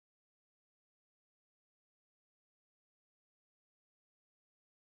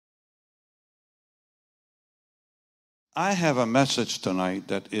I have a message tonight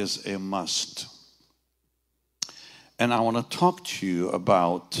that is a must. And I want to talk to you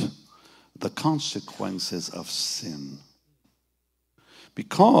about the consequences of sin.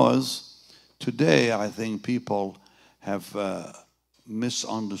 Because today I think people have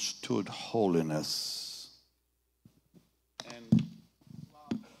misunderstood holiness. And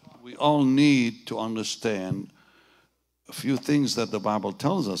we all need to understand a few things that the Bible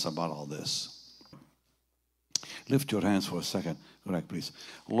tells us about all this. Lift your hands for a second. Greg, please.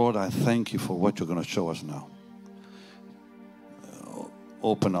 Lord, I thank you for what you're going to show us now.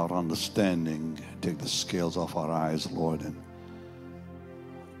 Open our understanding. Take the scales off our eyes, Lord, and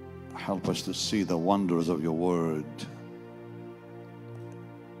help us to see the wonders of your word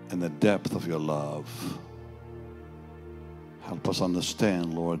and the depth of your love. Help us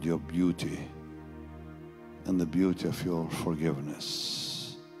understand, Lord, your beauty and the beauty of your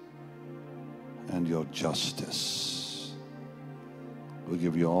forgiveness and your justice. We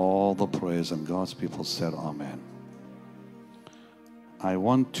give you all the praise, and God's people said amen. I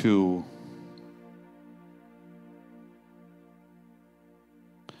want you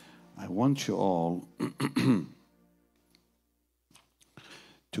all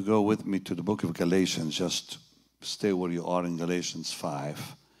to go with me to the book of Galatians. Just stay where you are in Galatians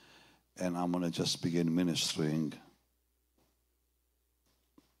 5, and I'm going to just begin ministering.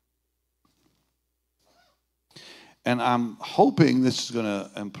 And I'm hoping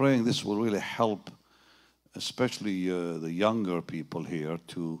I'm praying this will really help, especially the younger people here,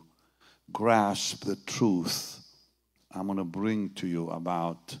 to grasp the truth I'm going to bring to you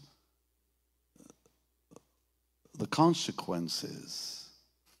about the consequences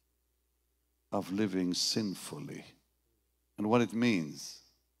of living sinfully and what it means.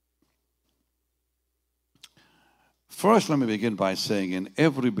 First, let me begin by saying in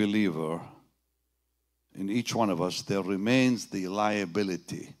every believer, in each one of us, there remains the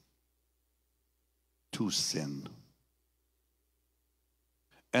liability to sin.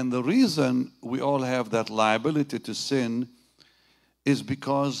 And the reason we all have that liability to sin is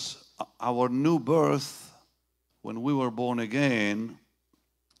because our new birth, when we were born again,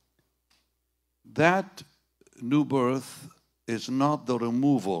 that new birth is not the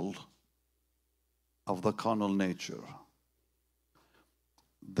removal of the carnal nature.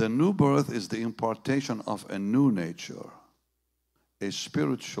 The new birth is the impartation of a new nature, a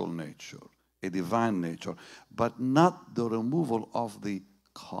spiritual nature, a divine nature, but not the removal of the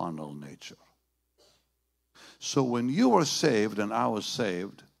carnal nature. So when you were saved and I was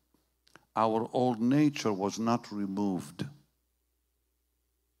saved, our old nature was not removed.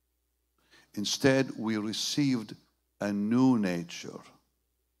 Instead, we received a new nature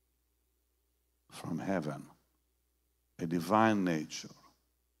from heaven, a divine nature,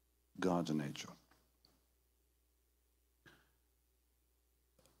 God's nature.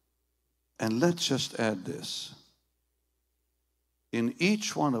 And let's just add this. In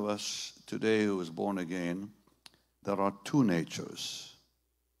each one of us today who is born again, there are two natures.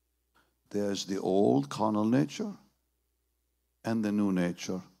 There's the old carnal nature and the new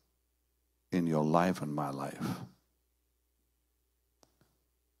nature in your life and my life.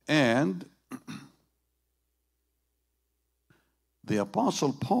 And the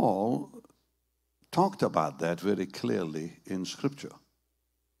Apostle Paul talked about that very clearly in Scripture.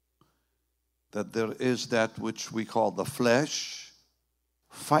 That there is that which we call the flesh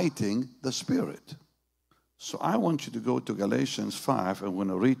fighting the Spirit. So I want you to go to Galatians 5, and we're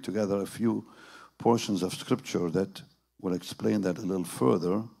going to read together a few portions of Scripture that will explain that a little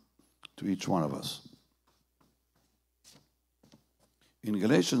further to each one of us. In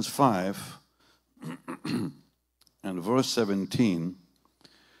Galatians 5 and verse 17,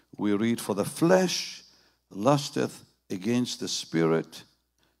 we read, "For the flesh lusteth against the Spirit,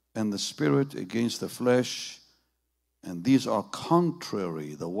 and the Spirit against the flesh, and these are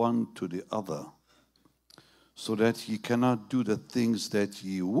contrary the one to the other, so that ye cannot do the things that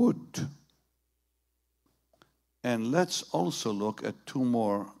ye would." And let's also look at two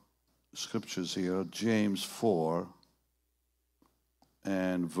more scriptures here, James 4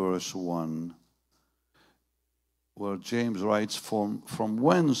 and verse 1, where James writes, From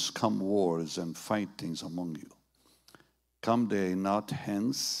whence come wars and fightings among you? Come they not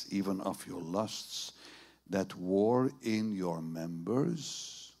hence, even of your lusts, that war in your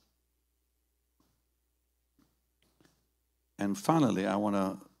members? And finally, I want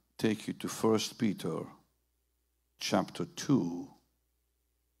to take you to 1 Peter chapter 2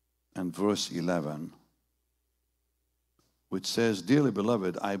 and verse 11, which says, "Dearly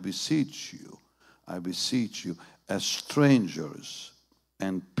beloved, I beseech you, as strangers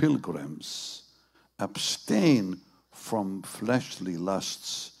and pilgrims, abstain from fleshly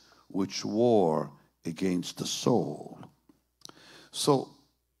lusts which war against the soul. So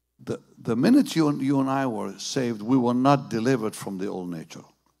the minute you and I were saved, we were not delivered from the old nature.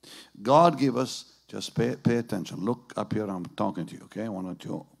 God gave us, just pay attention. Look up here, I'm talking to you, okay? I want you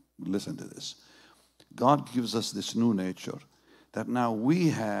to listen to this. God gives us this new nature that now we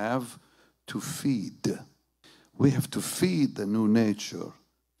have to feed. We have to feed the new nature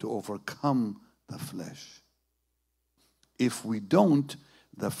to overcome the flesh. If we don't,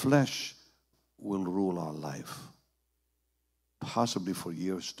 the flesh will rule our life, possibly for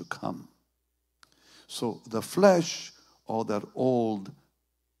years to come. So the flesh, or that old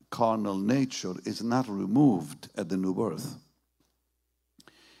carnal nature, is not removed at the new birth.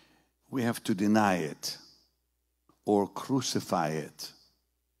 We have to deny it or crucify it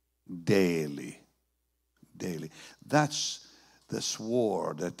daily. Daily. That's this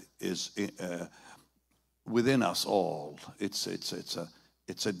war that is within us all. It's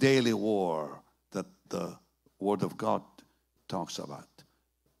a daily war that the Word of God talks about,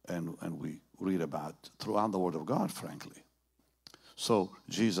 and we read about throughout the Word of God, frankly. So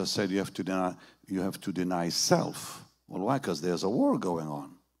Jesus said you have to deny self. Well, why? Because there's a war going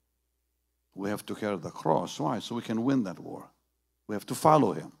on. We have to carry the cross. Why? So we can win that war. We have to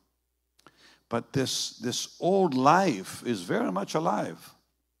follow him. But this old life is very much alive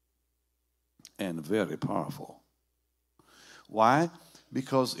and very powerful. Why?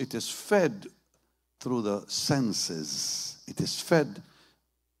 Because it is fed through the senses. It is fed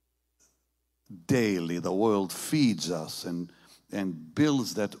daily. The world feeds us and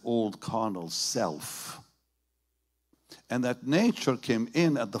builds that old carnal self. And that nature came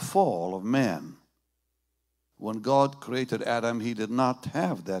in at the fall of man. When God created Adam, he did not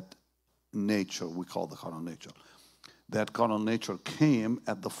have that nature we call the carnal nature. That carnal nature came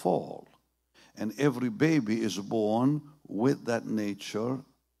at the fall. And every baby is born with that nature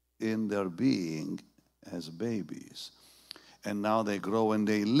in their being as babies. And now they grow and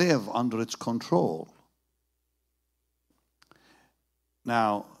they live under its control.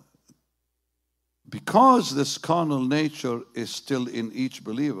 Now, because this carnal nature is still in each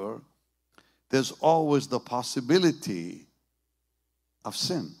believer, there's always the possibility of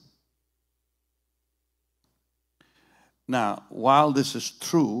sin. Now, while this is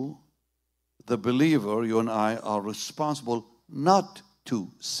true, the believer, you and I, are responsible not to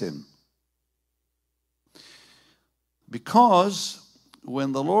sin. Because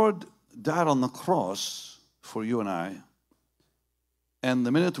when the Lord died on the cross for you and I, and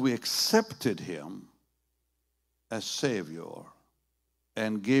the minute we accepted him as Savior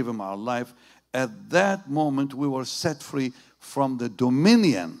and gave him our life, at that moment we were set free from the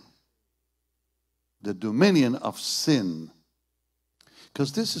dominion of sin.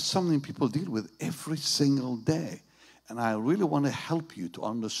 Because this is something people deal with every single day. And I really want to help you to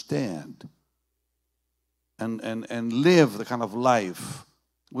understand and live the kind of life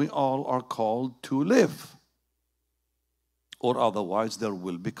we all are called to live. Or otherwise there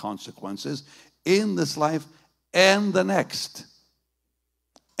will be consequences in this life and the next.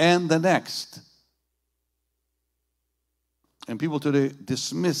 And the next. And people today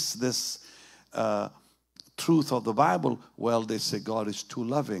dismiss this truth of the Bible. Well, they say God is too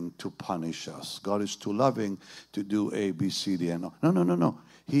loving to punish us. God is too loving to do A, B, C, D, and no. No.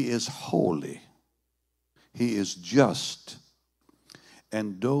 He is holy. He is just.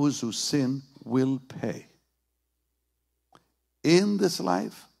 And those who sin will pay. In this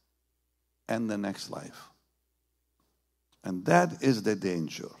life and the next life. And that is the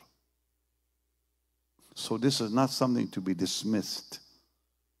danger. So this is not something to be dismissed.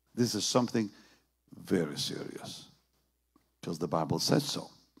 This is something very serious. Because the Bible says so.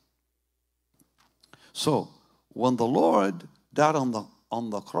 So, when the Lord died on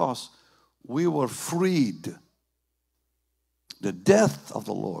the cross, we were freed. The death of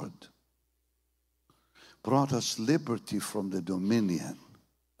the Lord brought us liberty from the dominion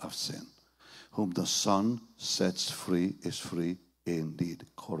of sin. Whom the Son sets free is free indeed.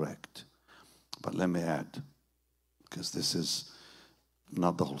 Correct. But let me add, because this is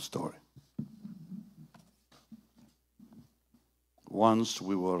not the whole story. Once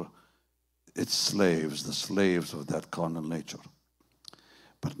we were its slaves, the slaves of that carnal nature.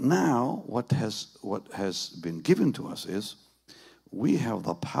 But now what has been given to us is we have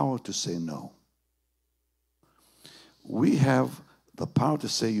the power to say no. We have the power to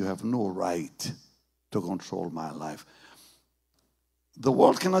say you have no right to control my life. The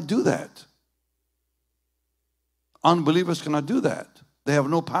world cannot do that. Unbelievers cannot do that. They have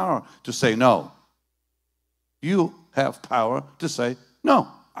no power to say no. You have power to say no.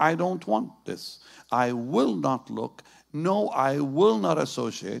 I don't want this. I will not look. No, I will not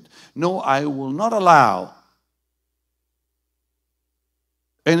associate. No, I will not allow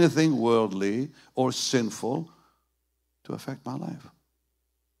anything worldly or sinful to affect my life.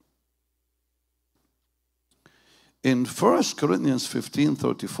 In 1 Corinthians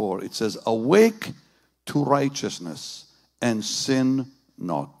 15:34, it says, awake to righteousness and sin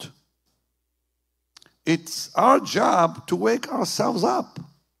not. It's our job to wake ourselves up.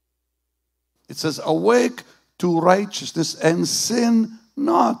 It says, awake to righteousness and sin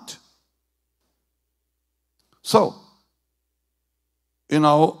not. So, in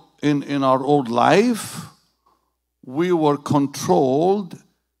our old life, we were controlled,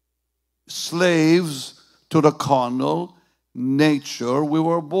 slaves to the carnal nature we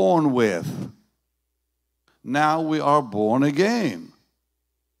were born with. Now we are born again.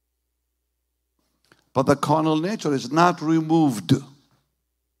 But the carnal nature is not removed.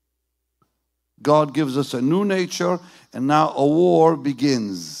 God gives us a new nature, and now a war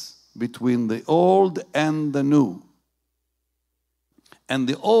begins between the old and the new. And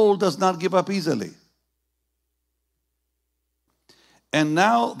the old does not give up easily. And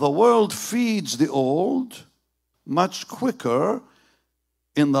now the world feeds the old much quicker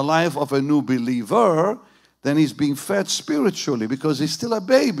in the life of a new believer than he's being fed spiritually, because he's still a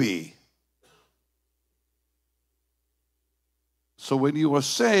baby. So when you were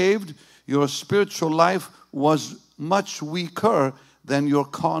saved, your spiritual life was much weaker than your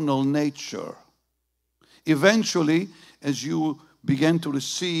carnal nature. Eventually, as you began to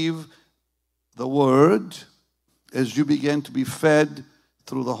receive the Word, as you began to be fed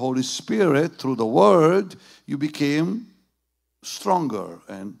through the Holy Spirit, through the Word, you became stronger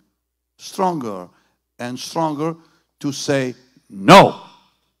and stronger and stronger to say no.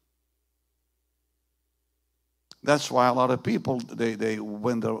 That's why a lot of people, they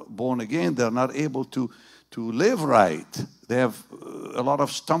when they're born again, they're not able to live right. They have a lot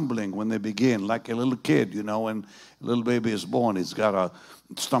of stumbling when they begin, like a little kid, when a little baby is born, he's got to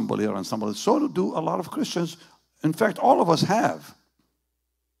stumble here and stumble. So do a lot of Christians. In fact, all of us have.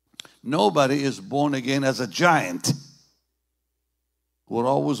 Nobody is born again as a giant. We're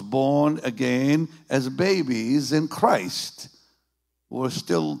always born again as babies in Christ. We're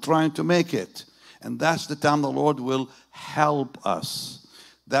still trying to make it. And that's the time the Lord will help us.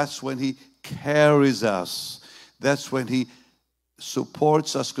 That's when He carries us. That's when He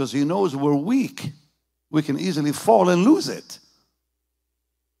supports us, because He knows we're weak. We can easily fall and lose it.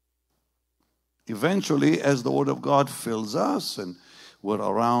 Eventually, as the Word of God fills us and we're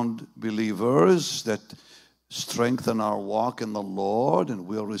around believers that strengthen our walk in the Lord, and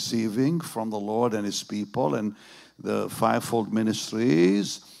we're receiving from the Lord and His people and the fivefold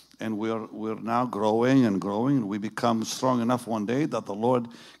ministries, and we're now growing and growing, and we become strong enough one day that the Lord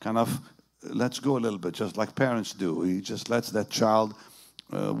kind of lets go a little bit, just like parents do. He just lets that child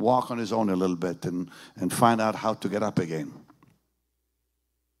walk on his own a little bit and find out how to get up again.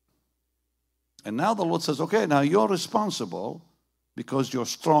 And now the Lord says, okay, now you're responsible, because you're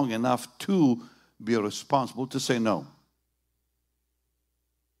strong enough to be responsible, to say no.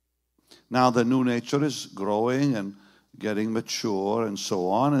 Now the new nature is growing and getting mature and so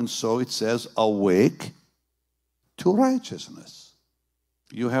on. And so it says, awake to righteousness.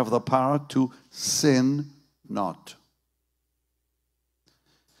 You have the power to sin not.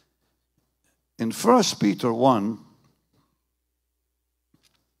 In 1 Peter 1,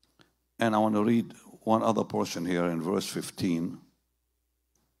 and I want to read one other portion here in verse 15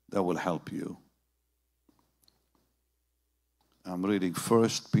 that will help you. I'm reading 1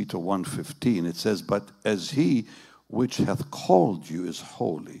 Peter 1:15. It says, but as He which hath called you is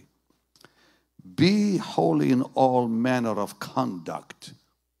holy, be holy in all manner of conduct.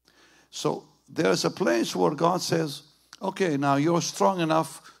 So there's a place where God says, okay, now you're strong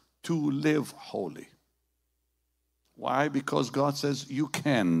enough to live holy. Why? Because God says you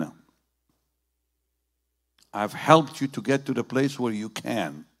can. I've helped you to get to the place where you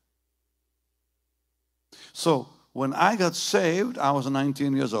can. So when I got saved, I was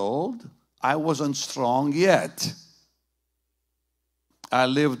 19 years old. I wasn't strong yet. I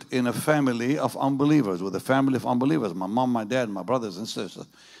lived in a family of unbelievers, with a family of unbelievers. My mom, my dad, my brothers and sisters.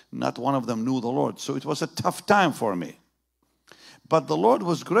 Not one of them knew the Lord. So it was a tough time for me. But the Lord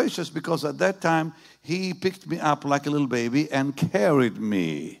was gracious, because at that time, He picked me up like a little baby and carried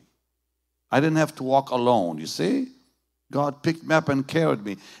me. I didn't have to walk alone, you see? God picked me up and carried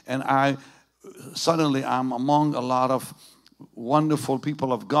me. And suddenly I'm among a lot of wonderful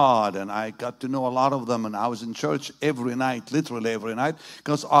people of God, and I got to know a lot of them, and I was in church every night, literally every night,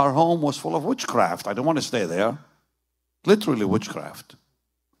 because our home was full of witchcraft. I don't want to stay there. Literally witchcraft.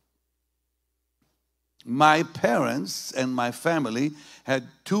 My parents and my family had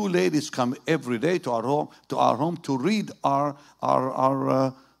two ladies come every day to our home to read our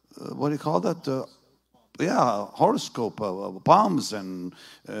what do you call that? Yeah, horoscope, palms and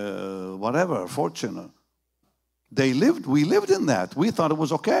whatever, fortune. We lived in that. We thought it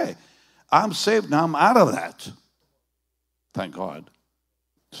was okay. I'm saved now, I'm out of that. Thank God.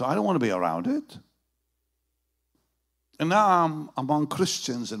 So I don't want to be around it. And now I'm among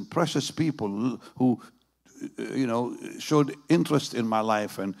Christians and precious people who showed interest in my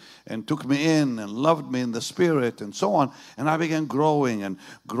life and took me in and loved me in the Spirit and so on. And I began growing and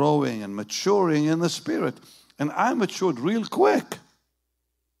maturing in the Spirit. And I matured real quick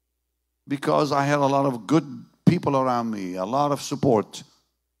because I had a lot of good people around me, a lot of support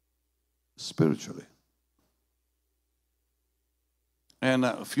spiritually. And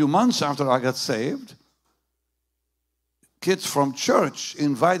a few months after I got saved, kids from church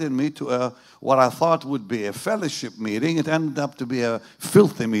invited me to what I thought would be a fellowship meeting. It ended up to be a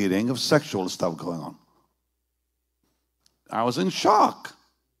filthy meeting of sexual stuff going on. I was in shock.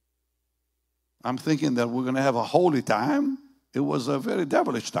 I'm thinking that we're going to have a holy time. It was a very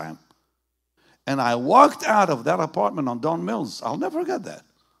devilish time. And I walked out of that apartment on Don Mills. I'll never forget that.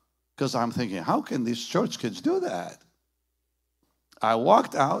 Because I'm thinking, how can these church kids do that? I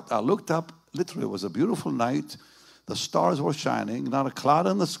walked out, I looked up, literally it was a beautiful night. The stars were shining, not a cloud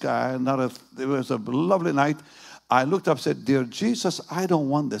in the sky, it was a lovely night. I looked up and said, "Dear Jesus, I don't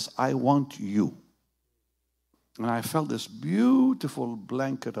want this, I want you." And I felt this beautiful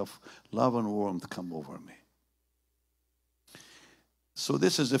blanket of love and warmth come over me. So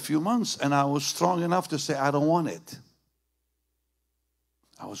this is a few months, and I was strong enough to say, I don't want it.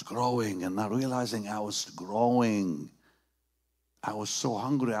 I was growing and not realizing I was growing. I was so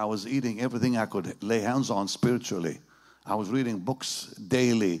hungry, I was eating everything I could lay hands on spiritually. I was reading books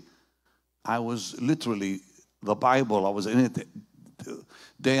daily. I was literally, the Bible, I was in it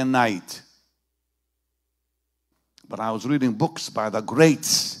day and night. But I was reading books by the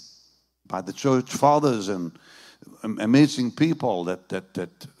greats, by the church fathers and amazing people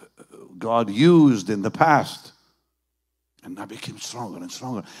that God used in the past. And I became stronger and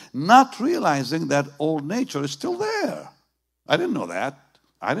stronger, not realizing that old nature is still there. I didn't know that.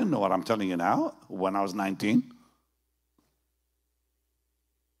 I didn't know what I'm telling you now when I was 19.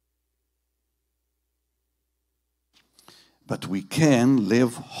 But we can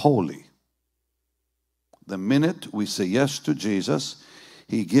live holy. The minute we say yes to Jesus,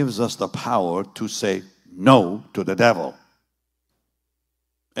 He gives us the power to say no to the devil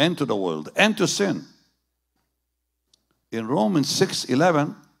and to the world and to sin. In Romans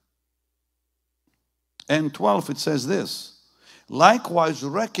 6:11 and 12, it says this: "Likewise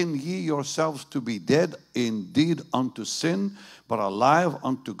reckon ye yourselves to be dead indeed unto sin, but alive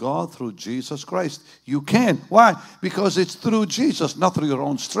unto God through Jesus Christ." You can. Why? Because it's through Jesus, not through your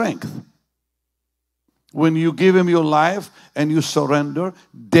own strength. When you give Him your life and you surrender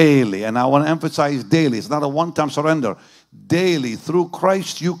daily, and I want to emphasize daily, it's not a one-time surrender. Daily, through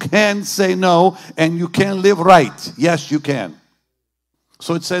Christ, you can say no and you can live right. Yes, you can.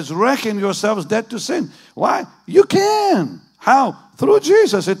 So it says, reckon yourselves dead to sin. Why? You can. How? Through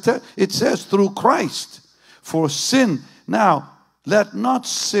Jesus. It says through Christ. For sin. Now, let not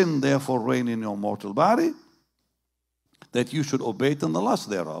sin therefore reign in your mortal body, that you should obey it in the lust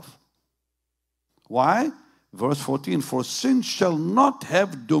thereof. Why? Verse 14, for sin shall not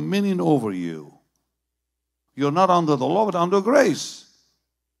have dominion over you. You're not under the law, but under grace.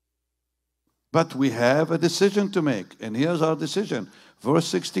 But we have a decision to make. And here's our decision. Verse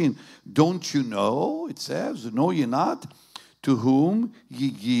 16, don't you know, it says, know ye not, to whom ye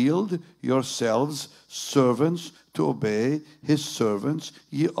yield yourselves servants to obey, his servants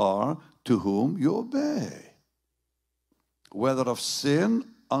ye are, to whom you obey. Whether of sin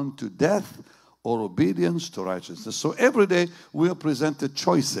unto death or obedience to righteousness. So every day we are presented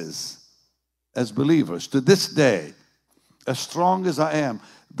choices as believers. To this day, as strong as I am,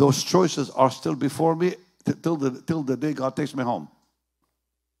 those choices are still before me till the day God takes me home.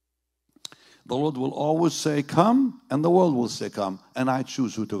 The Lord will always say, come, and the world will say, come, and I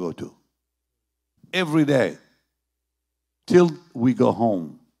choose who to go to. Every day, till we go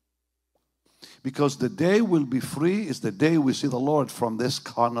home. Because the day we'll be free is the day we see the Lord from this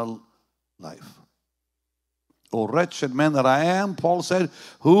carnal life. O wretched man that I am, Paul said,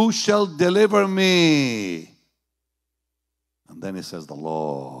 who shall deliver me? And then he says, the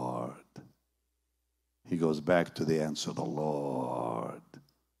Lord. He goes back to the answer, the Lord.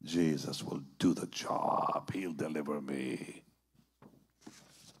 Jesus will do the job. He'll deliver me.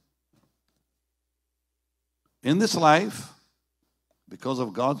 In this life, because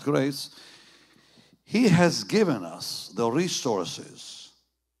of God's grace, He has given us the resources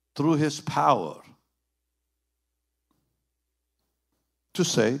through His power to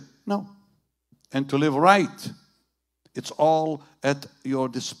say no and to live right. It's all at your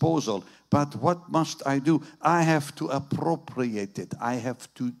disposal. But what must I do? I have to appropriate it. I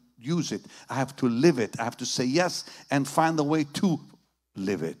have to use it. I have to live it. I have to say yes and find a way to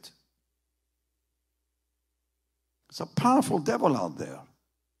live it. It's a powerful devil out there.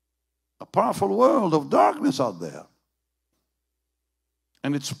 A powerful world of darkness out there.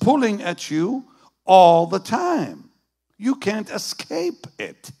 And it's pulling at you all the time. You can't escape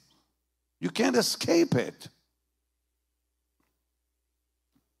it. You can't escape it.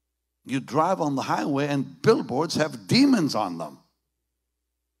 You drive on the highway and billboards have demons on them.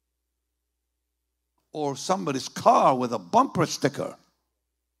 Or somebody's car with a bumper sticker.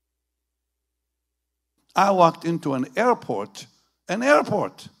 I walked into an airport, and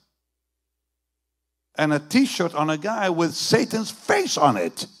a t-shirt on a guy with Satan's face on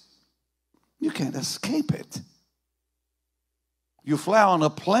it. You can't escape it. You fly on a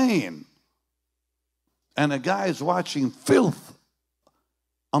plane, and a guy is watching filth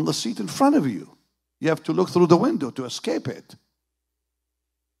on the seat in front of you. You have to look through the window to escape it.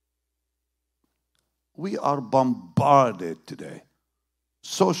 We are bombarded today.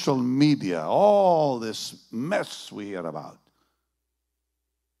 Social media, all this mess we hear about.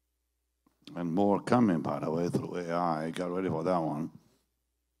 And more coming, by the way, through AI. Got ready for that one.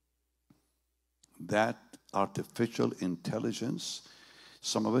 That artificial intelligence,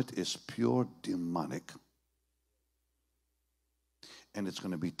 some of it is pure demonic. And it's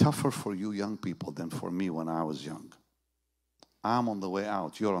going to be tougher for you young people than for me when I was young. I'm on the way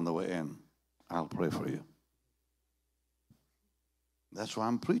out. You're on the way in. I'll pray for you. That's why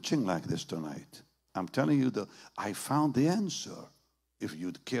I'm preaching like this tonight. I'm telling you that I found the answer, if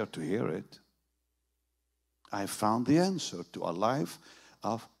you'd care to hear it. I found the answer to a life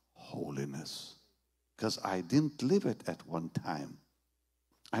of holiness. Because I didn't live it at one time.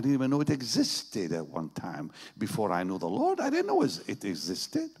 I didn't even know it existed at one time. Before I knew the Lord, I didn't know it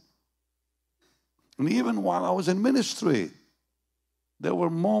existed. And even while I was in ministry, there were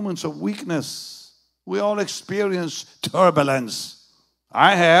moments of weakness. We all experience turbulence.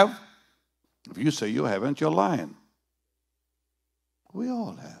 I have. If you say you haven't, you're lying. We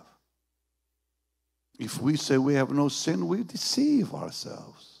all have. If we say we have no sin, we deceive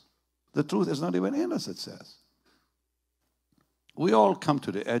ourselves. The truth is not even in us, it says. We all come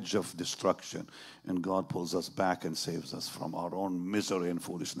to the edge of destruction, and God pulls us back and saves us from our own misery and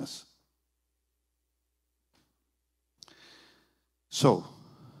foolishness. So,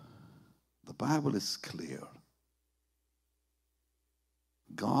 the Bible is clear.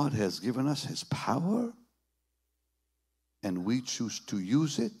 God has given us His power, and we choose to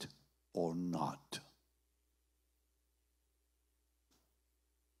use it or not.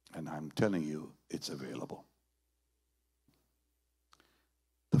 And I'm telling you, it's available.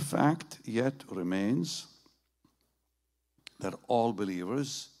 The fact yet remains that all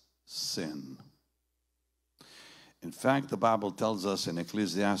believers sin. In fact, the Bible tells us in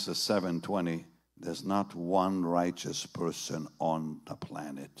Ecclesiastes 7:20, there's not one righteous person on the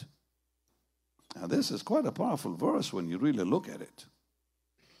planet. Now, this is quite a powerful verse when you really look at it.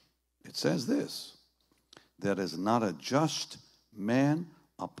 It says this, there is not a just man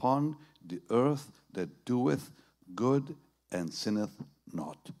upon the earth that doeth good and sinneth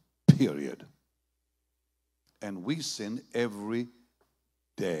not. Period. And we sin every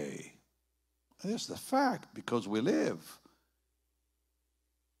day. That's the fact, because we live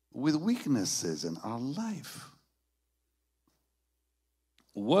with weaknesses in our life.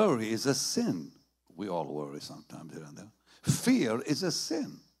 Worry is a sin. We all worry sometimes here and there. Fear is a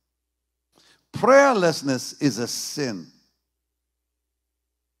sin. Prayerlessness is a sin.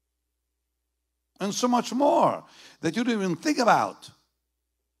 And so much more that you don't even think about.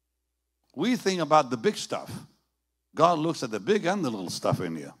 We think about the big stuff. God looks at the big and the little stuff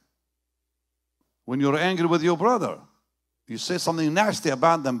in you. When you're angry with your brother, you say something nasty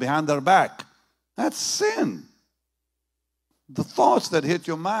about them behind their back. That's sin. The thoughts that hit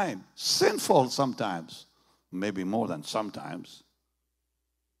your mind, sinful sometimes. Maybe more than sometimes.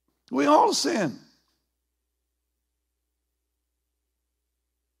 We all sin.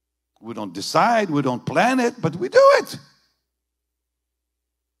 We don't decide, we don't plan it, but we do it.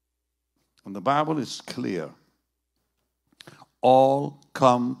 And the Bible is clear. All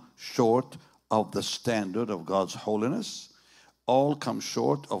come short of the standard of God's holiness. All come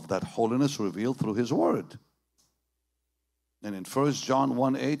short of that holiness revealed through His Word. And in 1 John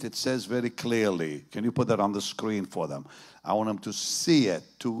 1:8 it says very clearly, can you put that on the screen for them? I want them to see it,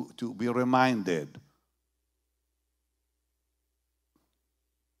 to be reminded.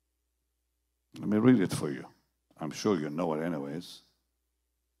 Let me read it for you. I'm sure you know it anyways.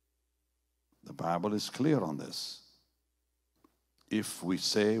 The Bible is clear on this. If we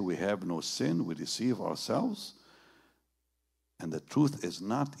say we have no sin, we deceive ourselves, and the truth is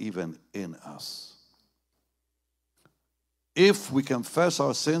not even in us. If we confess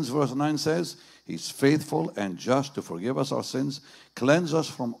our sins, verse 9 says, He's faithful and just to forgive us our sins, cleanse us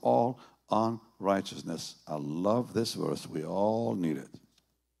from all unrighteousness. I love this verse. We all need it.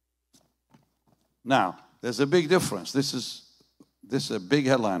 Now, there's a big difference. This is a big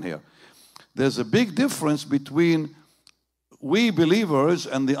headline here. There's a big difference between we believers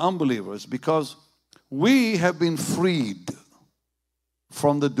and the unbelievers, because we have been freed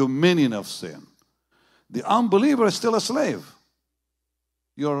from the dominion of sin. The unbeliever is still a slave.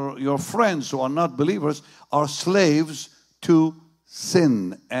 Your friends who are not believers are slaves to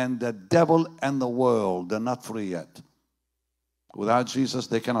sin and the devil and the world. They're not free yet. Without Jesus,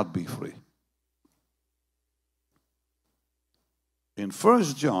 they cannot be free. In 1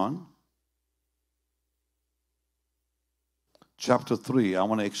 John chapter 3, I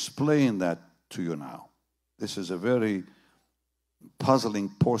want to explain that to you now. This is a very puzzling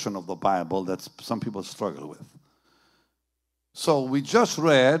portion of the Bible that some people struggle with. So we just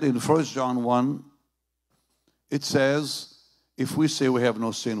read in 1 John 1, it says, if we say we have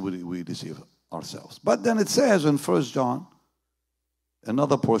no sin, we deceive ourselves. But then it says in 1 John,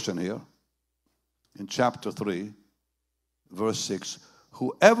 another portion here, in chapter 3, verse 6,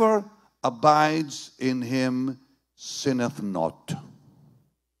 whoever abides in him sinneth not.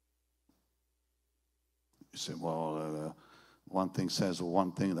 You say, well, one thing says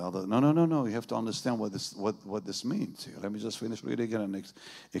one thing, the other. No. You have to understand what this means here. Let me just finish reading again and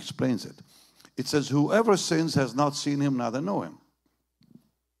explains it. It says, whoever sins has not seen him, neither know him.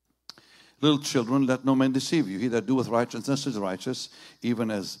 Little children, let no man deceive you. He that doeth righteousness is righteous,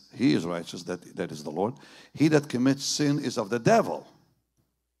 even as he is righteous, that is the Lord. He that commits sin is of the devil.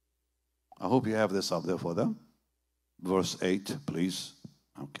 I hope you have this up there for them. Verse 8, please.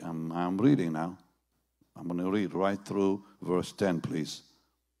 Okay, I'm reading now. I'm going to read right through verse 10, please.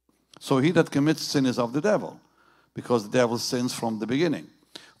 So he that commits sin is of the devil, because the devil sins from the beginning.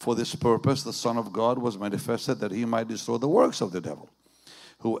 For this purpose the Son of God was manifested, that he might destroy the works of the devil.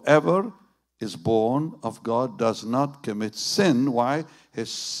 Whoever is born of God does not commit sin. Why? His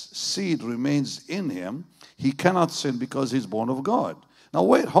seed remains in him. He cannot sin because he's born of God. Now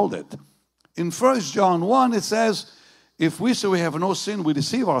wait, hold it. In 1 John 1 it says, if we say we have no sin, we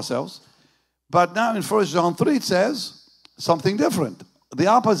deceive ourselves. But now in 1 John 3 it says something different, the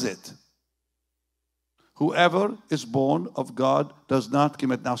opposite. Whoever is born of God does not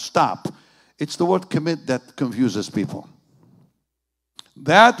commit. Now stop. It's the word commit that confuses people.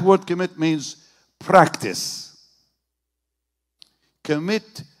 That word commit means practice.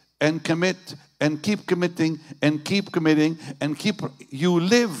 Commit and keep committing and keep committing and keep. You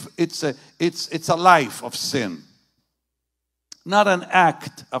live. It's a life of sin, not an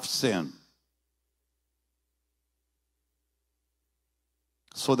act of sin.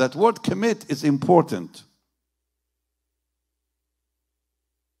 So that word commit is important.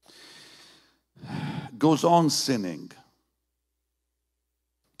 Goes on sinning.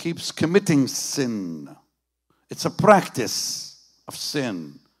 Keeps committing sin. It's a practice of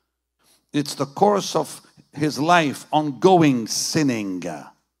sin. It's the course of his life, ongoing sinning.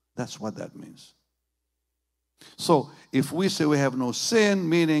 That's what that means. So if we say we have no sin,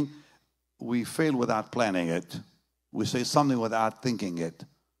 meaning we fail without planning it. We say something without thinking it.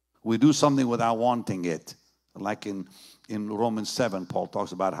 We do something without wanting it. Like in Romans 7, Paul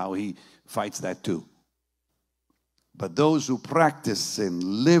talks about how he fights that too. But those who practice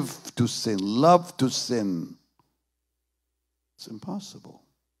sin, live to sin, love to sin, it's impossible.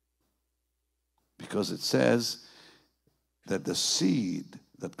 Because it says that the seed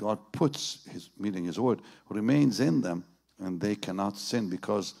that God puts, meaning his word, remains in them, and they cannot sin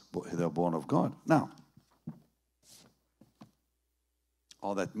because they're born of God. Now,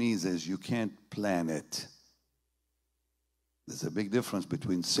 all that means is you can't plan it. There's a big difference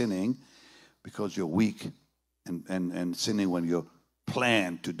between sinning because you're weak and sinning when you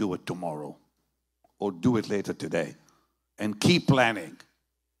plan to do it tomorrow or do it later today and keep planning.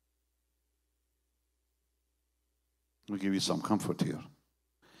 Let me give you some comfort here.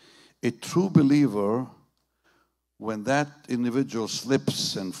 A true believer, when that individual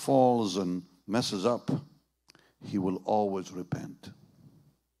slips and falls and messes up, he will always repent.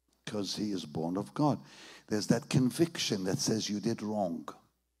 Because he is born of God. There's that conviction that says you did wrong.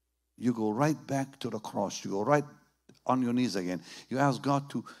 You go right back to the cross. You go right on your knees again. You ask God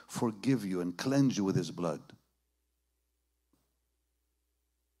to forgive you and cleanse you with his blood.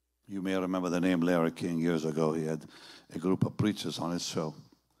 You may remember the name Larry King. Years ago, he had a group of preachers on his show.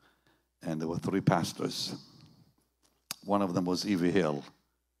 And there were 3 pastors. One of them was Evie Hill,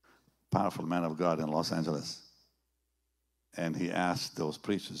 powerful man of God in Los Angeles. And he asked those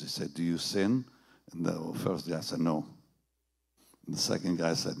preachers, he said, do you sin? And the first guy said, no. And the second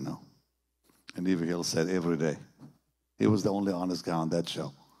guy said, no. And Evie Hill said, every day. He was the only honest guy on that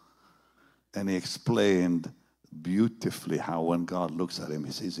show. And he explained beautifully how when God looks at him,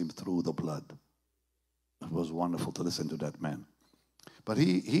 he sees him through the blood. It was wonderful to listen to that man. But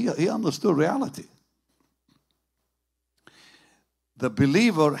he understood reality. The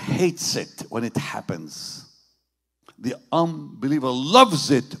believer hates it when it happens. The unbeliever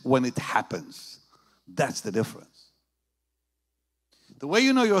loves it when it happens. That's the difference. The way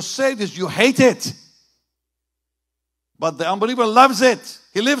you know you're saved is you hate it. But the unbeliever loves it.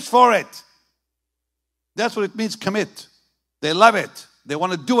 He lives for it. That's what it means, commit. They love it. They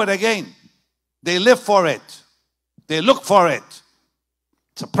want to do it again. They live for it. They look for it.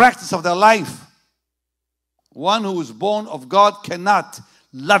 It's a practice of their life. One who is born of God cannot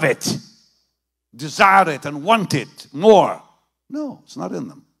love it, desire it, and want it more. No, it's not in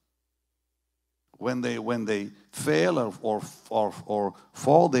them. When they fail or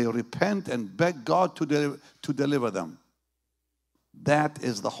fall, they repent and beg God to deliver them. That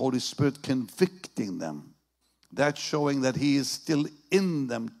is the Holy Spirit convicting them. That's showing that He is still in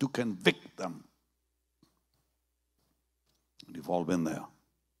them to convict them. You've all been there.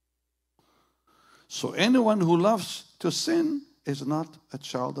 So anyone who loves to sin is not a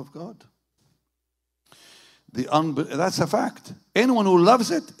child of God. That's a fact. Anyone who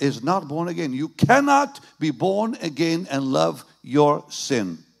loves it is not born again. You cannot be born again and love your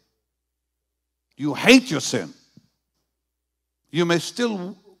sin. You hate your sin. You may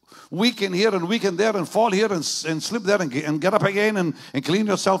still weaken here and weaken there and fall here and slip there and get up again and clean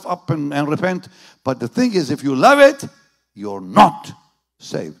yourself up and repent. But the thing is, if you love it, you're not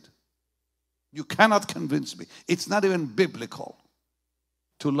saved. You cannot convince me. It's not even biblical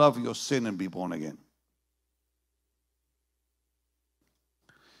to love your sin and be born again.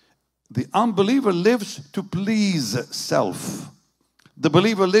 The unbeliever lives to please self. The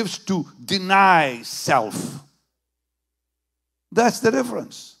believer lives to deny self. That's the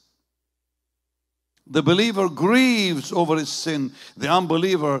difference. The believer grieves over his sin. The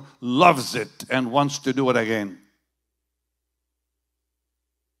unbeliever loves it and wants to do it again.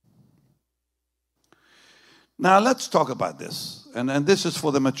 Now let's talk about this. And this is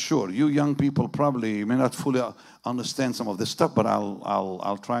for the mature. You young people probably may not fully understand some of this stuff, but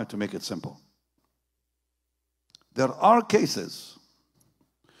I'll try to make it simple. There are cases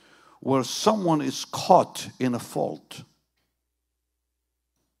where someone is caught in a fault.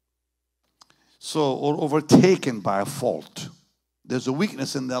 Or overtaken by a fault. There's a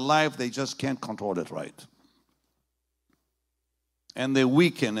weakness in their life, they just can't control it right. And they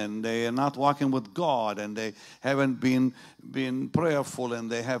weaken and they are not walking with God and they haven't been prayerful and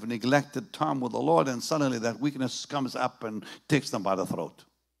they have neglected time with the Lord, and suddenly that weakness comes up and takes them by the throat.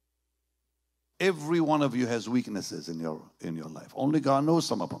 Every one of you has weaknesses in your life. Only God knows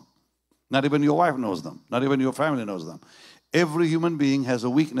some of them. Not even your wife knows them. Not even your family knows them. Every human being has a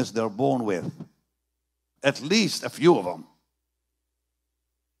weakness they're born with. At least a few of them.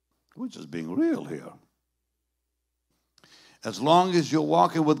 We're just being real here. As long as you're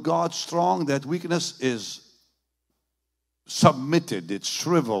walking with God strong, that weakness is submitted, it's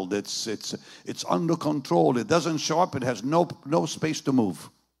shriveled, it's under control. It doesn't show up, it has no space to move.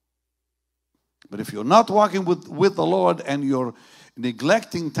 But if you're not walking with the Lord and you're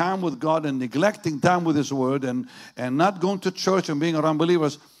neglecting time with God and neglecting time with His Word and not going to church and being around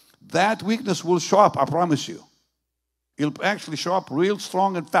believers, that weakness will show up, I promise you. It'll actually show up real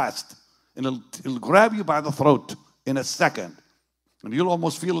strong and fast. And it'll grab you by the throat in a second. And you'll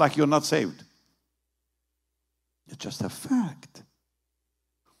almost feel like you're not saved. It's just a fact.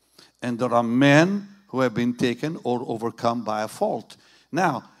 And there are men who have been taken or overcome by a fault.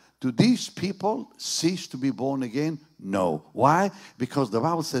 Now, do these people cease to be born again? No. Why? Because the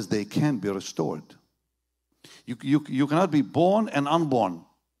Bible says they can be restored. You cannot be born and unborn.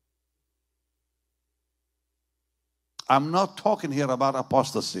 I'm not talking here about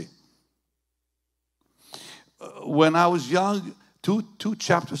apostasy. When I was young, two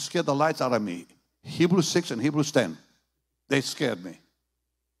chapters scared the lights out of me. Hebrews 6 and Hebrews 10. They scared me.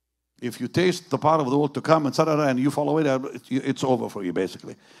 If you taste the power of the world to come and you follow it, it's over for you,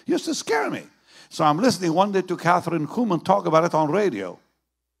 basically. It used to scare me. So I'm listening one day to Catherine Kuhlman talk about it on radio.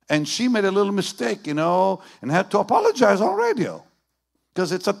 And she made a little mistake, and had to apologize on radio.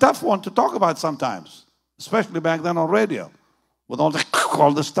 Because it's a tough one to talk about sometimes. Especially back then on radio. With all the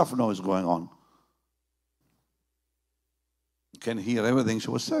all this stuff now is going on. You can hear everything she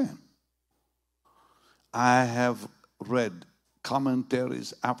was saying. I have read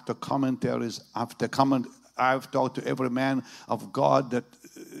commentaries after commentaries after comment. I've talked to every man of God that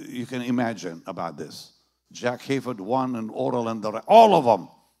you can imagine about this. Jack Hayford, one, and Oral, and all of them.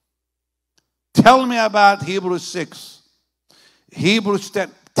 Tell me about Hebrews 6. Hebrews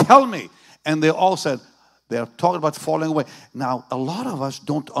 10. Tell me. And they all said, they're talking about falling away. Now, a lot of us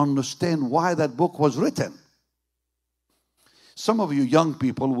don't understand why that book was written. Some of you young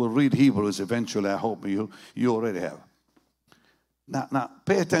people will read Hebrews eventually. I hope you already have. Now,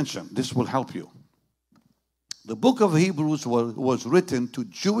 pay attention. This will help you. The book of Hebrews was written to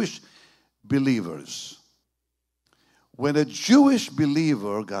Jewish believers. When a Jewish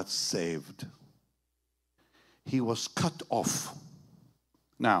believer got saved, he was cut off.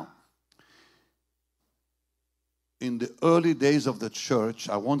 Now, in the early days of the church,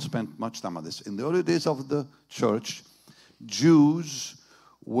 I won't spend much time on this. In the early days of the church, Jews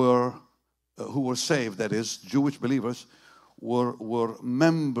who were saved, that is, Jewish believers, were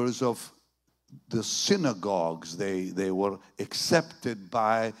members of the synagogues. They were accepted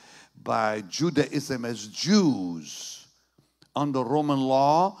by Judaism as Jews. Under Roman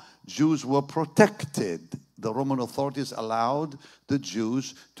law, Jews were protected. The Roman authorities allowed the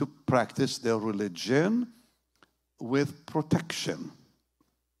Jews to practice their religion with protection.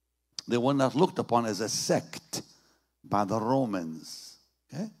 They were not looked upon as a sect by the Romans.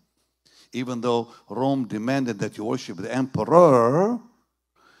 Okay? Even though Rome demanded that you worship the emperor,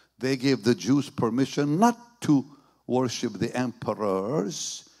 they gave the Jews permission not to worship the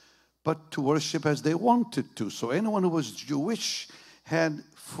emperors, but to worship as they wanted to. So anyone who was Jewish had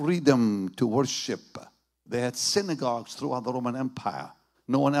freedom to worship. They had synagogues throughout the Roman Empire.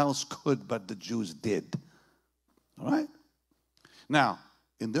 No one else could, but the Jews did. All right? Now,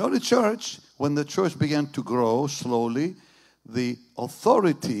 in the early church, when the church began to grow slowly, the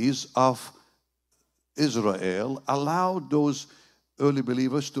authorities of Israel allowed those early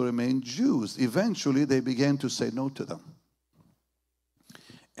believers to remain Jews. Eventually, they began to say no to them.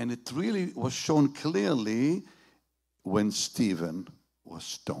 And it really was shown clearly when Stephen was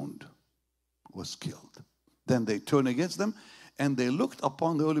stoned, was killed. Then they turned against them, and they looked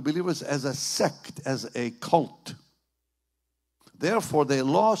upon the early believers as a sect, as a cult. Therefore, they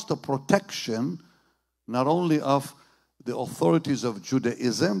lost the protection not only of the authorities of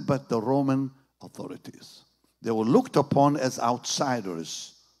Judaism, but the Roman authorities. They were looked upon as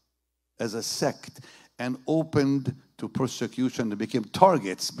outsiders, as a sect, and opened to persecution. They became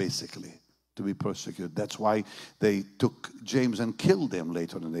targets, basically, to be persecuted. That's why they took James and killed him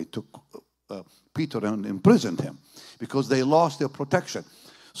later, and they took Peter and imprisoned him, because they lost their protection.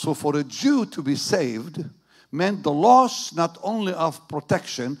 So for a Jew to be saved meant the loss not only of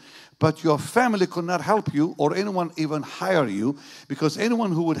protection, but your family could not help you, or anyone even hire you, because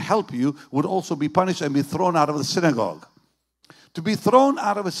anyone who would help you would also be punished and be thrown out of the synagogue. To be thrown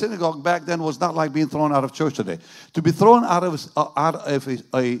out of a synagogue back then was not like being thrown out of church today. To be thrown out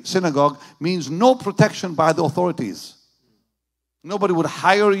of a synagogue means no protection by the authorities. Nobody would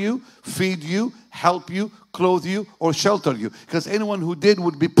hire you, feed you, help you, clothe you, or shelter you, because anyone who did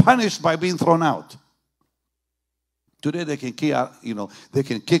would be punished by being thrown out. Today they can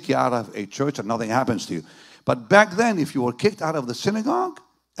kick you out of a church and nothing happens to you. But back then, if you were kicked out of the synagogue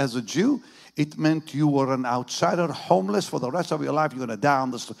as a Jew, it meant you were an outsider, homeless for the rest of your life. You're going to die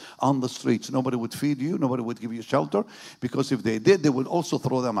on the streets. Nobody would feed you. Nobody would give you shelter, because if they did, they would also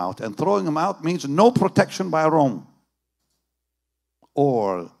throw them out. And throwing them out means no protection by Rome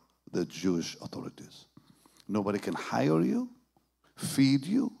or the Jewish authorities. Nobody can hire you, feed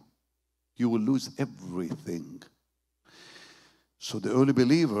you. You will lose everything. So the early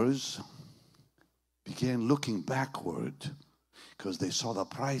believers began looking backward, because they saw the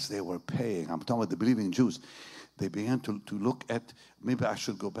price they were paying. I'm talking about the believing Jews. They began to look at, maybe I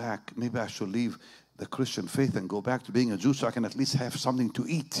should go back. Maybe I should leave the Christian faith and go back to being a Jew so I can at least have something to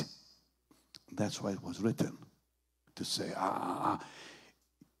eat. That's why it was written, to say,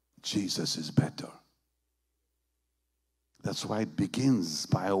 Jesus is better. That's why it begins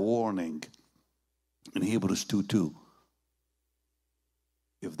by a warning in Hebrews 2:2.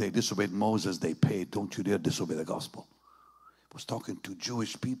 If they disobeyed Moses, they paid. Don't you dare disobey the gospel. It was talking to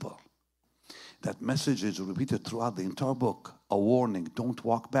Jewish people. That message is repeated throughout the entire book. A warning. Don't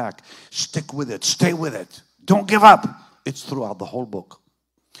walk back. Stick with it. Stay with it. Don't give up. It's throughout the whole book.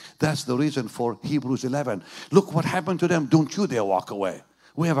 That's the reason for Hebrews 11. Look what happened to them. Don't you dare walk away.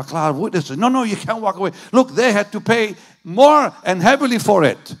 We have a cloud of witnesses. No, you can't walk away. Look, they had to pay more and heavily for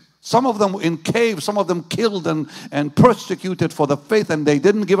it. Some of them in caves, some of them killed and persecuted for the faith, and they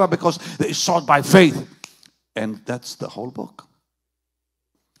didn't give up because they sought by faith. And that's the whole book.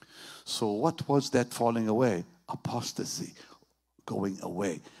 So what was that falling away? Apostasy, going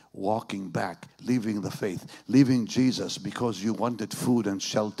away, walking back, leaving the faith, leaving Jesus because you wanted food and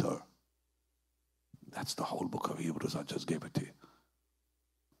shelter. That's the whole book of Hebrews. I just gave it to you.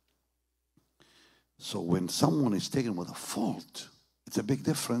 So when someone is taken with a fault, it's a big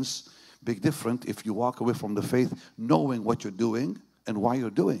difference if you walk away from the faith knowing what you're doing and why you're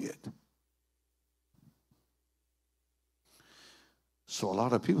doing it. So a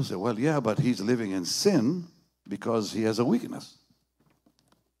lot of people say, well, yeah, but he's living in sin because he has a weakness.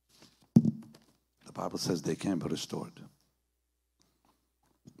 The Bible says they can be restored.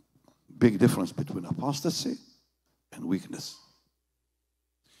 Big difference between apostasy and weakness.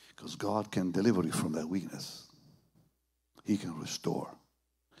 Because God can deliver you from that weakness. He can restore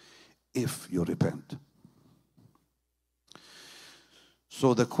if you repent.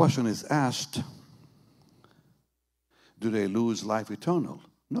 So the question is asked, do they lose life eternal?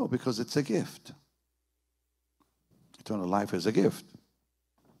 No, because it's a gift. Eternal life is a gift.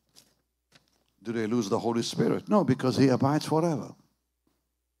 Do they lose the Holy Spirit? No, because He abides forever.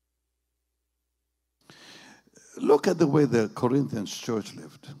 Look at the way the Corinthians church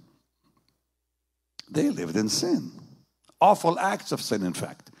lived. They lived in sin. Awful acts of sin, in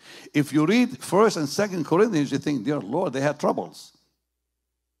fact. If you read 1st and 2nd Corinthians, you think, dear Lord, they had troubles.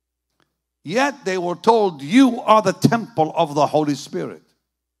 Yet they were told, you are the temple of the Holy Spirit.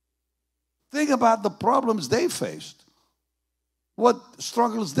 Think about the problems they faced. What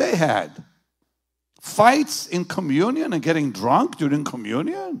struggles they had. Fights in communion and getting drunk during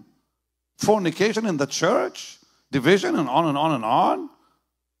communion. Fornication in the church. Division and on and on and on.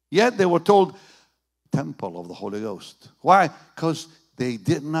 Yet they were told, temple of the Holy Ghost. Why? Because they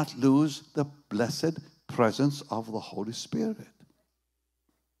did not lose the blessed presence of the Holy Spirit.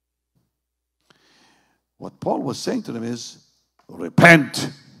 What Paul was saying to them is,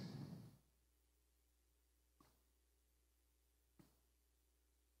 repent.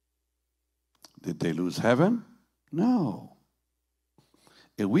 Did they lose heaven? No.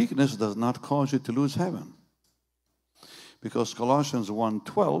 A weakness does not cause you to lose heaven. Because Colossians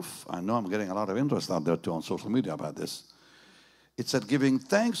 1:12, I know I'm getting a lot of interest out there too on social media about this. It said, giving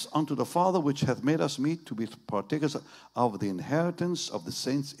thanks unto the Father which hath made us meet to be partakers of the inheritance of the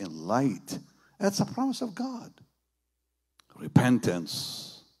saints in light. That's a promise of God.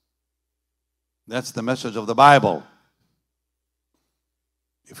 Repentance. That's the message of the Bible.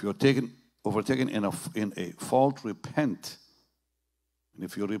 If you're overtaken in a fault, repent. And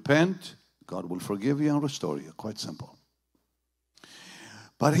if you repent, God will forgive you and restore you. Quite simple.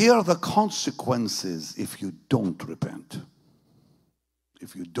 But here are the consequences if you don't repent.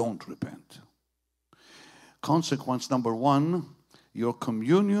 If you don't repent. Consequence number 1, your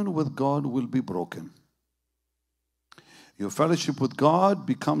communion with God will be broken. Your fellowship with God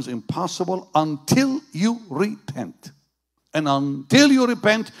becomes impossible until you repent. And until you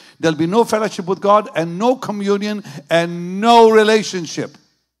repent, there'll be no fellowship with God and no communion and no relationship.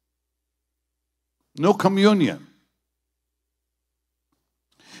 No communion.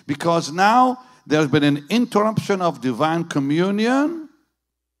 Because now there's been an interruption of divine communion.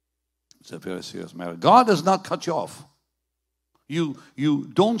 It's a very serious matter. God does not cut you off. You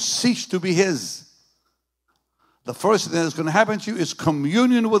don't cease to be His. The first thing that's going to happen to you is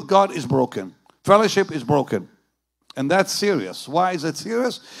communion with God is broken. Fellowship is broken. And that's serious. Why is it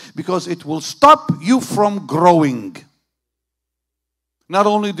serious? Because it will stop you from growing. Not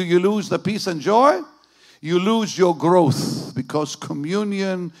only do you lose the peace and joy, you lose your growth, because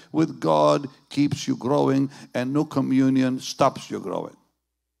communion with God keeps you growing and no communion stops you growing.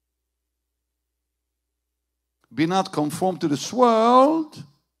 Be not conformed to this world.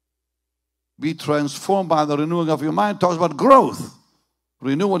 Be transformed by the renewing of your mind. It talks about growth.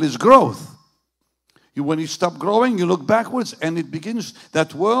 Renewal is growth. When you stop growing, you look backwards, and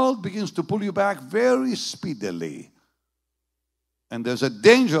that world begins to pull you back very speedily. And there's a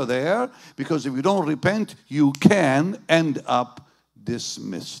danger there, because if you don't repent, you can end up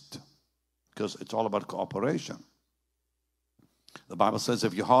dismissed. Because it's all about cooperation. The Bible says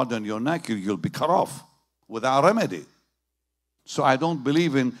if you harden your neck, you'll be cut off without remedy. So I don't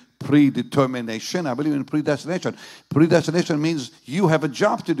believe in predetermination. I believe in predestination. Predestination means you have a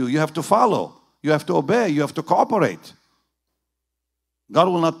job to do. You have to follow. You have to obey. You have to cooperate. God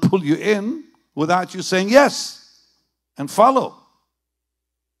will not pull you in without you saying yes and follow.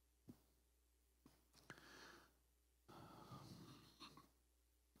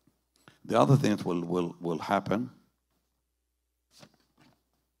 The other thing that will happen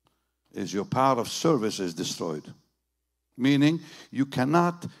is your power of service is destroyed. Meaning, you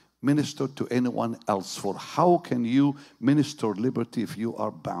cannot minister to anyone else. For how can you minister liberty if you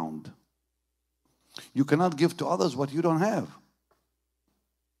are bound? You cannot give to others what you don't have.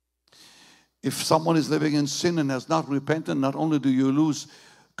 If someone is living in sin and has not repented, not only do you lose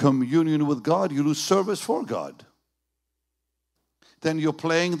communion with God, you lose service for God. Then you're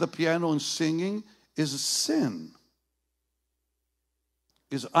playing the piano and singing is a sin.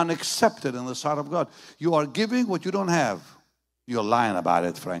 Is unaccepted in the sight of God. You are giving what you don't have. You're lying about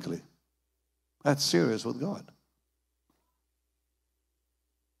it, frankly. That's serious with God.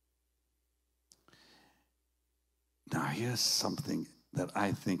 Now, here's something that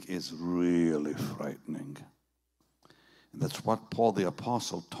I think is really frightening. And that's what Paul the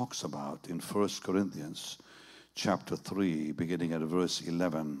Apostle talks about in 1 Corinthians chapter 3, beginning at verse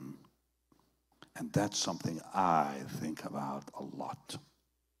 11. And that's something I think about a lot.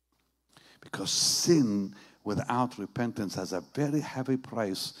 Because sin without repentance has a very heavy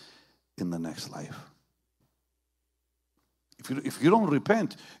price in the next life. If you don't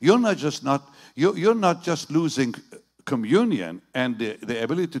repent, you're not just losing communion and the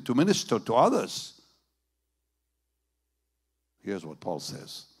ability to minister to others. Here's what Paul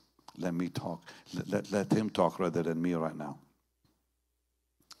says. Let me talk. Let him talk rather than me right now.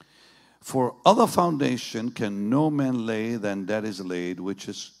 For other foundation can no man lay than that is laid, which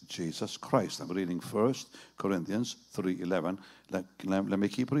is Jesus Christ. I'm reading 1 Corinthians 3:11. Let me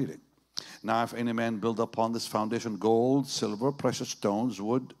keep reading. Now, if any man build upon this foundation gold, silver, precious stones,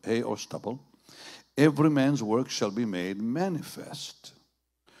 wood, hay, or stubble, every man's work shall be made manifest.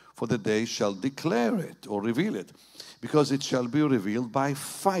 For the day shall declare it or reveal it, because it shall be revealed by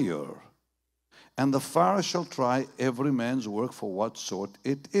fire. And the fire shall try every man's work for what sort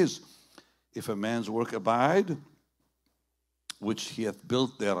it is. If a man's work abide, which he hath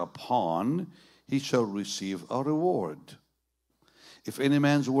built thereupon, he shall receive a reward. If any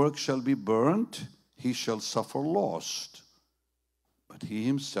man's work shall be burnt, he shall suffer loss, but he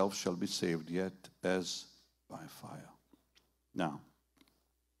himself shall be saved, yet as by fire. Now,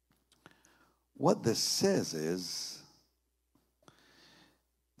 what this says is,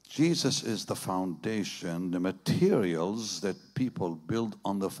 Jesus is the foundation. The materials that people build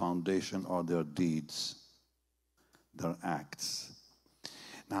on the foundation are their deeds, their acts.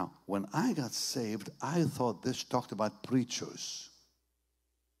 Now, when I got saved, I thought this talked about preachers.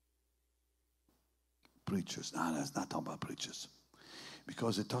 Preachers. No, that's not talking about preachers.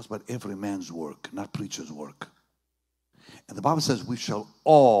 Because it talks about every man's work, not preacher's work. And the Bible says we shall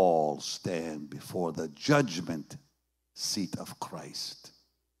all stand before the judgment seat of Christ.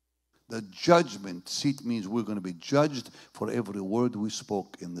 The judgment seat means we're going to be judged for every word we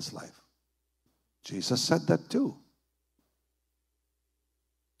spoke in this life. Jesus said that too.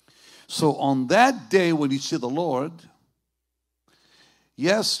 So on that day when you see the Lord,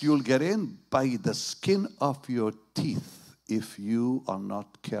 yes, you'll get in by the skin of your teeth if you are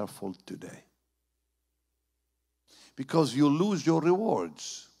not careful today. Because you'll lose your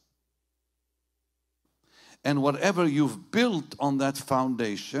rewards. And whatever you've built on that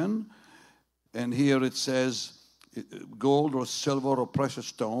foundation, and here it says gold or silver or precious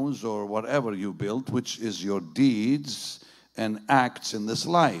stones or whatever you built, which is your deeds and acts in this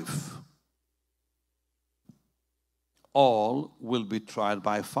life, all will be tried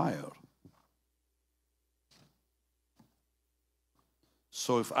by fire.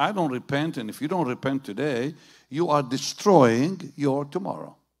 So if I don't repent, and if you don't repent today, you are destroying your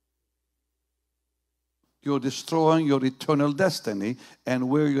tomorrow. You're destroying your eternal destiny and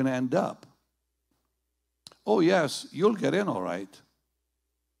where you're going to end up. Oh, yes, you'll get in all right.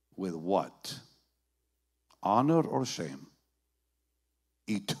 With what? Honor or shame?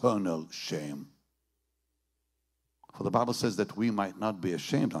 Eternal shame. For the Bible says that we might not be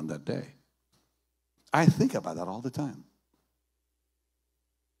ashamed on that day. I think about that all the time.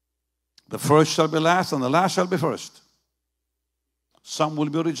 The first shall be last, and the last shall be first. Some will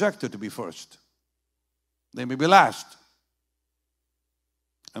be rejected to be first. They may be last.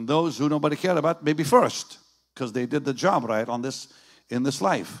 And those who nobody cared about may be first, because they did the job right in this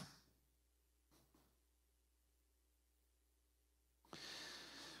life.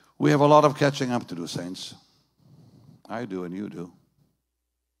 We have a lot of catching up to do, saints. I do and you do.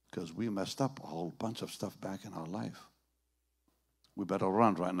 Because we messed up a whole bunch of stuff back in our life. We better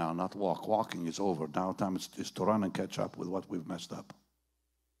run right now, not walk. Walking is over. Now time is to run and catch up with what we've messed up.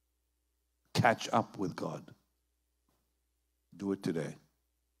 Catch up with God. Do it today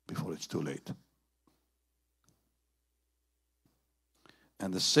before it's too late.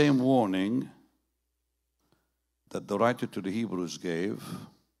 And the same warning that the writer to the Hebrews gave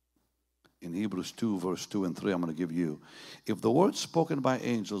in Hebrews 2, verse 2 and 3, I'm going to give you. If the word spoken by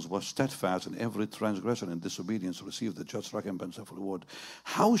angels was steadfast, and every transgression and disobedience received the just recompense of reward,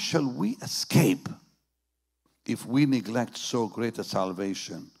 how shall we escape if we neglect so great a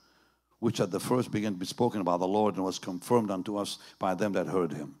salvation, which at the first began to be spoken by the Lord and was confirmed unto us by them that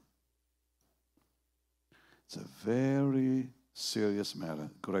heard him? It's a very serious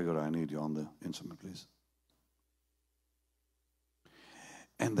matter. Gregor, I need you on the instrument, please.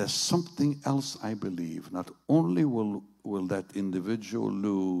 And there's something else I believe. Not only will that individual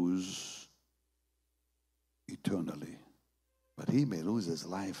lose eternally, but he may lose his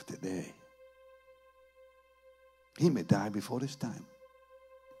life today. He may die before his time.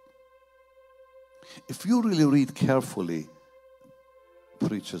 If you really read carefully,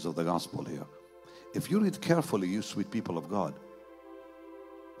 preachers of the gospel here, if you read carefully, you sweet people of God,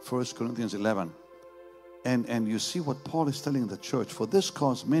 1 Corinthians 11, and you see what Paul is telling the church, for this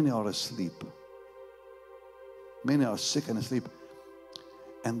cause many are asleep. Many are sick and asleep.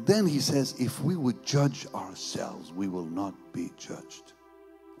 And then he says, if we would judge ourselves, we will not be judged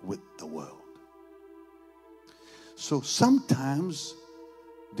with the world. So sometimes,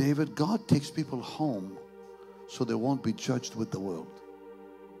 David, God takes people home so they won't be judged with the world.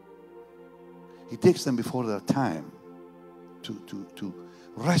 He takes them before their time to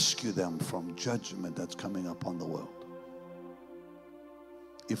rescue them from judgment that's coming upon the world.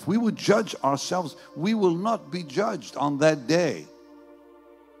 If we would judge ourselves, we will not be judged on that day.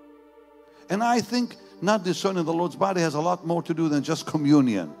 And I think not discerning the Lord's body has a lot more to do than just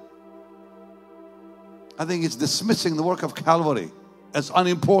communion. I think it's dismissing the work of Calvary as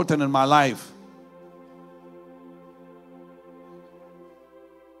unimportant in my life.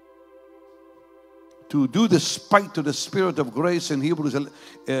 To do despite to the Spirit of grace in Hebrews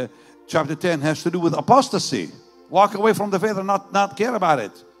chapter 10 has to do with apostasy. Walk away from the faith and not care about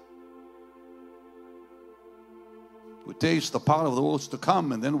it. We taste the power of the world to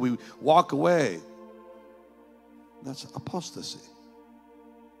come and then we walk away. That's apostasy.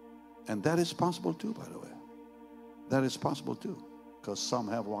 And that is possible too, by the way. That is possible too, because some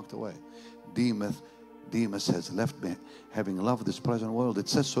have walked away. Demas has left me, having loved this present world. It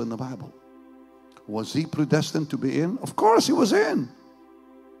says so in the Bible. Was he predestined to be in? Of course he was in.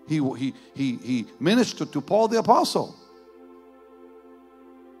 He ministered to Paul the apostle.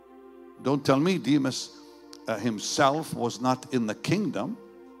 Don't tell me Demas himself was not in the kingdom,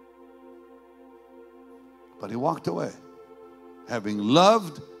 but he walked away, having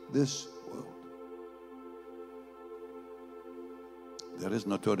loved this world. There is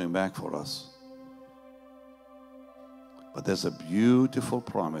no turning back for us. But there's a beautiful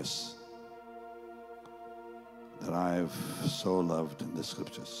promise that I've so loved in the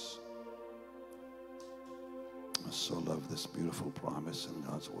scriptures. I so love this beautiful promise in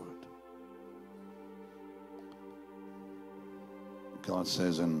God's word. God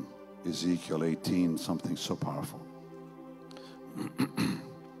says in Ezekiel 18 something so powerful.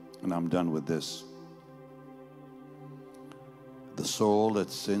 And I'm done with this. The soul that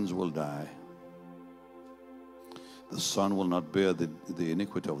sins will die. The Son will not bear the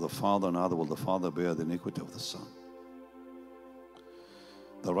iniquity of the Father, neither will the Father bear the iniquity of the Son.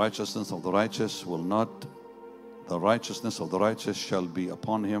 The righteousness of the righteous shall be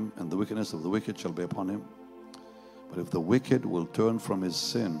upon him, and the wickedness of the wicked shall be upon him. But if the wicked will turn from his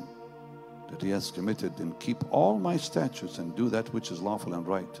sin that he has committed and keep all my statutes and do that which is lawful and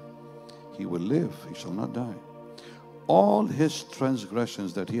right, he will live, he shall not die. All his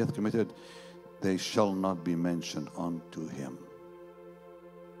transgressions that he hath committed, they shall not be mentioned unto him.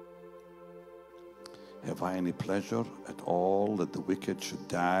 Have I any pleasure at all that the wicked should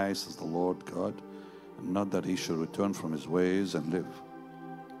die, says the Lord God, and not that he should return from his ways and live?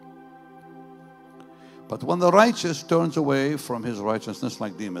 But when the righteous turns away from his righteousness,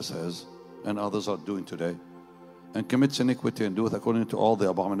 like Demas has, and others are doing today, and commits iniquity and doeth according to all the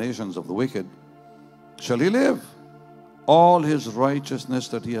abominations of the wicked, shall he live? All his righteousness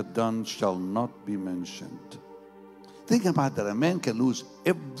that he had done shall not be mentioned. Think about that. A man can lose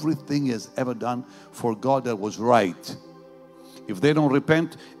everything he has ever done for God that was right. If they don't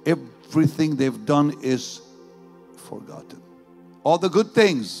repent, everything they've done is forgotten. All the good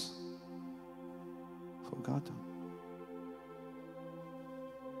things, forgotten.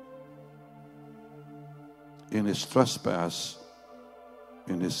 In his trespass,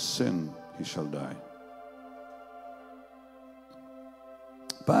 in his sin, he shall die.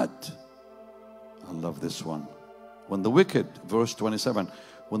 But, I love this one. When the wicked, verse 27,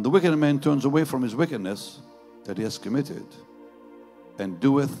 when the wicked man turns away from his wickedness that he has committed and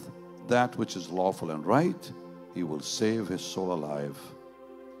doeth that which is lawful and right, he will save his soul alive.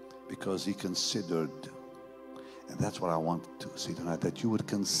 because he considered. And that's what I want to see tonight, that you would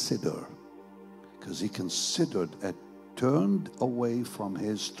consider, because he considered and turned away from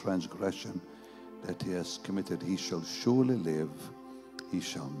his transgression that he has committed. He shall surely live, he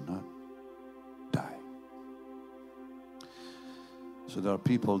shall not die. So there are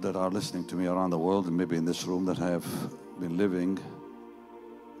people that are listening to me around the world and maybe in this room that have been living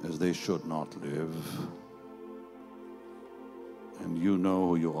as they should not live. And you know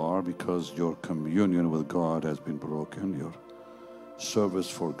who you are because your communion with God has been broken. Your service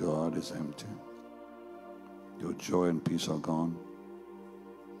for God is empty. Your joy and peace are gone.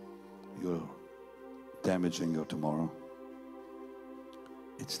 You're damaging your tomorrow.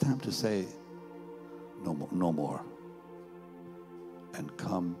 It's time to say no more, no more. And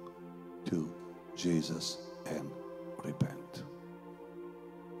come to Jesus and repent.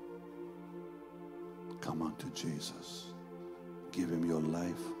 Come unto Jesus. Give him your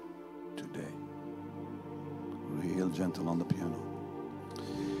life today. Real gentle on the piano.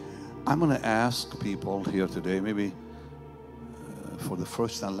 I'm going to ask people here today, maybe for the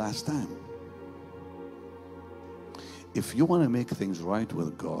first and last time, if you want to make things right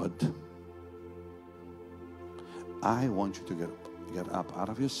with God, I want you to get up out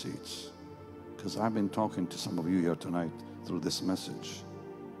of your seats, because I've been talking to some of you here tonight through this message.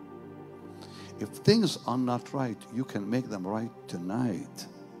 If things are not right, you can make them right tonight.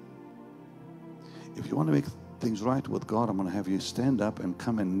 If you want to make things right with God, I'm going to have you stand up and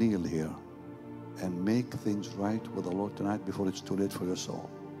come and kneel here and make things right with the Lord tonight before it's too late for your soul.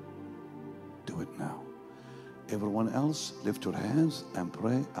 Do it now. Everyone else, lift your hands and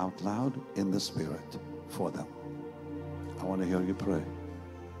pray out loud in the Spirit for them. I want to hear you pray.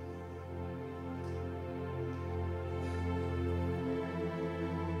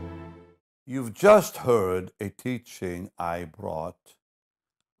 You've just heard a teaching I brought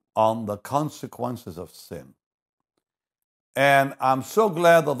on the consequences of sin. And I'm so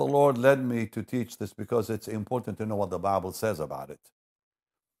glad that the Lord led me to teach this, because it's important to know what the Bible says about it.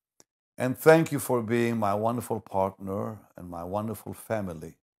 And thank you for being my wonderful partner and my wonderful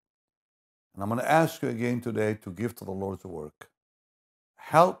family. And I'm going to ask you again today to give to the Lord's work.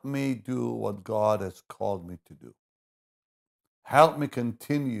 Help me do what God has called me to do. Help me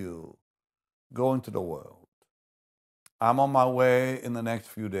continue going to the world. I'm on my way in the next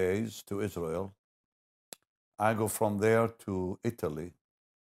few days to Israel. I go from there to Italy.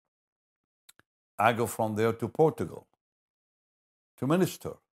 I go from there to Portugal to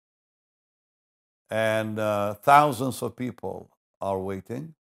minister. And thousands of people are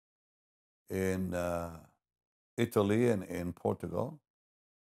waiting in Italy and in Portugal.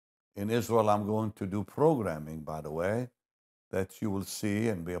 In Israel, I'm going to do programming, by the way, that you will see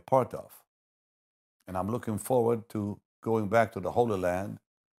and be a part of. And I'm looking forward to going back to the Holy Land.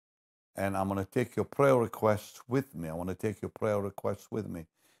 And I'm going to take your prayer requests with me. I want to take your prayer requests with me.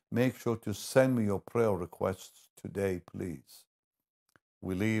 Make sure to send me your prayer requests today, please.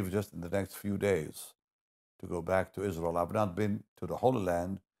 We leave just in the next few days to go back to Israel. I've not been to the Holy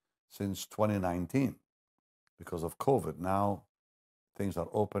Land since 2019 because of COVID. Now things are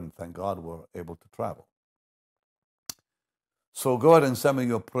open. Thank God we're able to travel. So go ahead and send me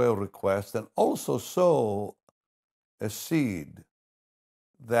your prayer request, and also sow a seed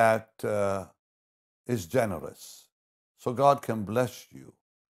that is generous, so God can bless you.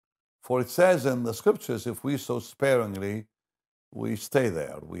 For it says in the scriptures, if we sow sparingly, we stay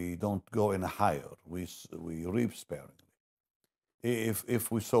there. We don't go in higher. We reap sparingly. If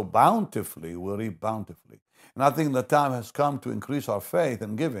we sow bountifully, we reap bountifully. And I think the time has come to increase our faith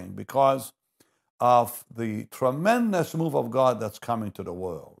in giving because of the tremendous move of God that's coming to the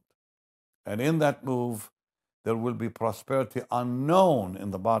world. And in that move, there will be prosperity unknown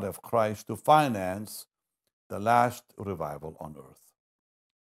in the body of Christ to finance the last revival on earth,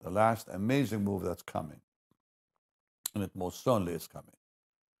 the last amazing move that's coming. And it most certainly is coming.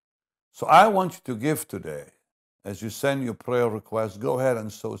 So I want you to give today. As you send your prayer requests, go ahead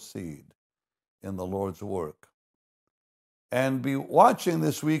and sow seed in the Lord's work. And be watching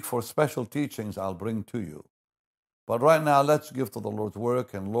this week for special teachings I'll bring to you. But right now, let's give to the Lord's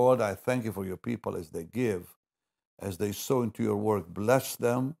work. And Lord, I thank you for your people as they give, as they sow into your work. Bless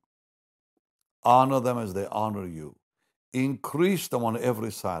them. Honor them as they honor you. Increase them on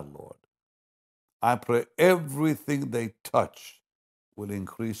every side, Lord. I pray everything they touch will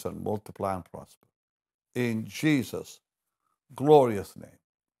increase and multiply and prosper. In Jesus' glorious name.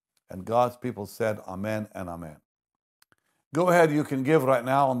 And God's people said, Amen and Amen. Go ahead, you can give right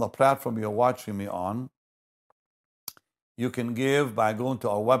now on the platform you're watching me on. You can give by going to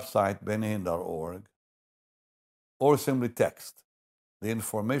our website, bennyhinn.org, or simply text The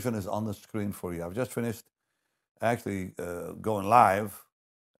information is on the screen for you. I've just finished actually going live,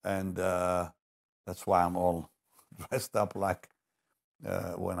 and that's why I'm all dressed up like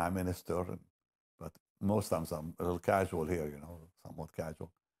when I minister. But most times I'm a little casual here, somewhat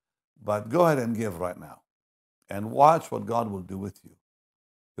casual. But go ahead and give right now and watch what God will do with you.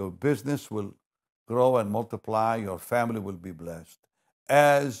 Your business will grow and multiply. Your family will be blessed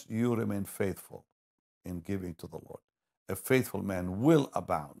as you remain faithful in giving to the Lord. A faithful man will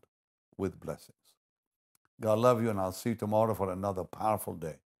abound with blessings. God love you, and I'll see you tomorrow for another powerful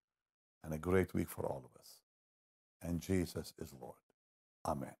day and a great week for all of us. And Jesus is Lord.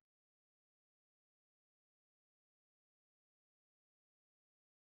 Amen.